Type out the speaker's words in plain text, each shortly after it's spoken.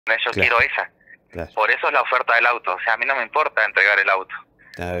Yo Claro, quiero esa. claro. Por eso es la oferta del auto. O sea, a mí no me importa entregar el auto.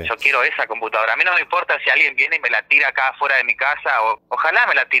 A ver. Yo quiero esa computadora. A mí no me importa si alguien viene y me la tira acá afuera de mi casa, o ojalá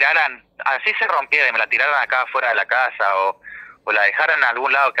me la tiraran, así se rompiera y me la tiraran acá afuera de la casa, o la dejaran en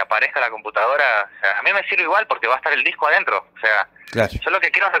algún lado que aparezca la computadora. O sea, a mí me sirve igual porque va a estar el disco adentro. O sea, Claro, yo lo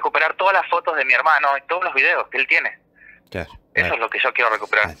que quiero es recuperar todas las fotos de mi hermano y todos los videos que él tiene. claro. Eso Vale, es lo que yo quiero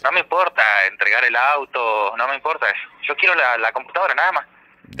recuperar. vale. No me importa entregar el auto, no me importa eso. Yo quiero la computadora, nada más.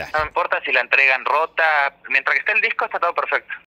 No me Dale. importa si la entregan rota. Mientras que esté el disco está todo perfecto.